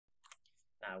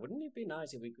Now, wouldn't it be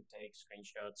nice if we could take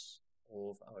screenshots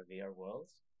of our VR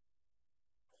worlds?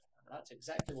 That's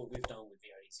exactly what we've done with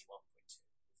VREasy 1.2.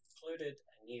 We've included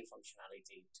a new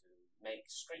functionality to make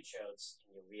screenshots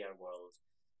in your VR world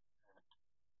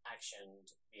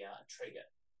actioned via a trigger.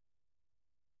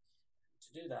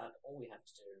 To do that, all we have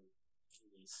to do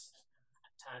is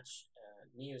attach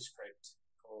a new script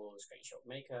called Screenshot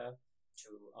Maker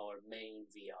to our main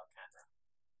VR camera.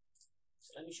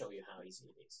 So let me show you how easy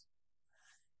it is.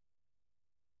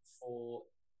 For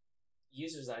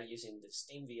users that are using the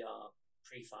SteamVR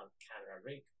prefab camera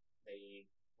rig, they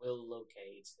will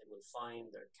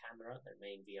find their camera, their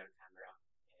main VR camera,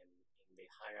 in the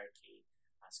hierarchy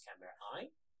as camera I.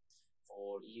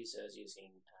 For users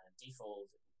using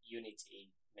default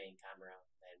Unity main camera,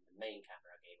 then the main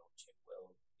camera game object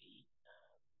will be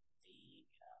the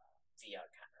VR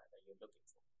camera that you're looking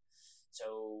for.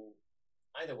 So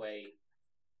either way,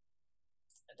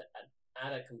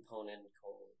 add a component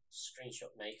called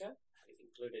Screenshot Maker. We've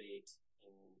included it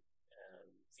in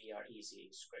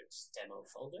VREasy scripts demo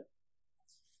folder.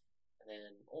 And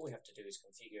then all we have to do is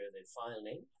configure the file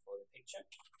name for the picture.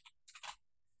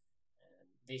 And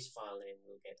this file name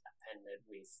will get appended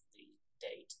with the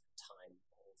date and time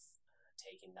of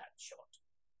taking that shot.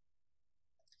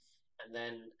 And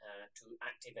then to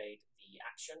activate the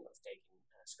action of taking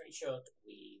a screenshot,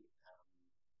 we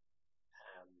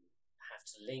have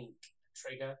to link a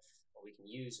trigger, or we can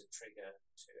use a trigger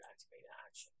to activate an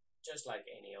action, just like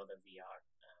any other VR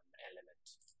element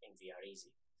in VREasy.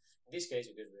 In this case,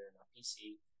 because we're on our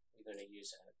PC, we're going to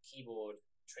use a keyboard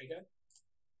trigger.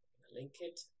 We're going to link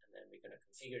it, and then we're going to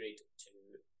configure it to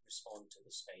respond to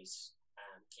the space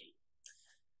key.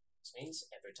 This means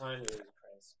every time we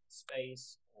press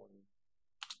space on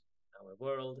our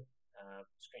world,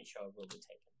 screenshot will be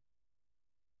taken.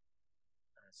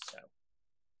 So.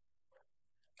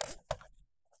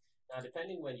 Now,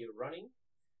 depending when you're running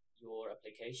your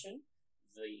application,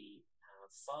 the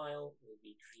file will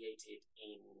be created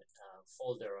in a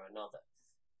folder or another.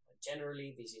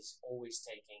 Generally, this is always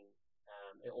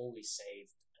always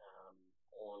saved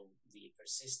on the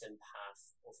persistent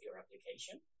path of your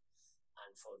application.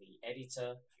 And for the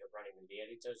editor, if you're running in the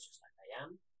editor, just like I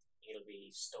am, it'll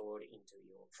be stored into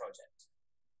your project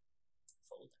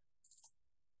folder. You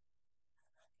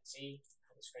can see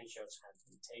the screenshots have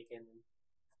been taken and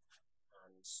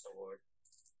stored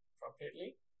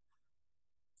appropriately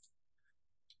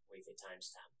with a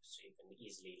timestamp, so you can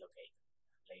easily locate them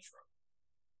later on.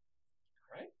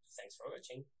 All right, thanks for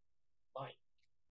watching. Bye.